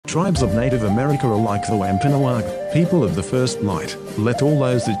Tribes of Native America are like the Wampanoag, people of the first light. Let all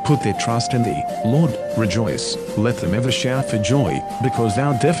those that put their trust in thee, Lord, rejoice. Let them ever shout for joy, because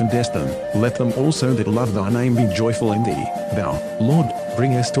thou defendest them. Let them also that love thy name be joyful in thee. Thou, Lord,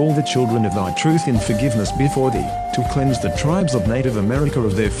 bringest all the children of thy truth in forgiveness before thee, to cleanse the tribes of Native America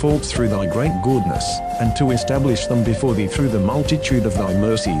of their faults through thy great goodness, and to establish them before thee through the multitude of thy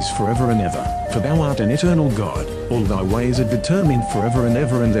mercies forever and ever. For thou art an eternal God, all thy ways are determined forever and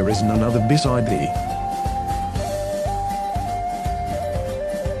ever, and there is none other beside thee.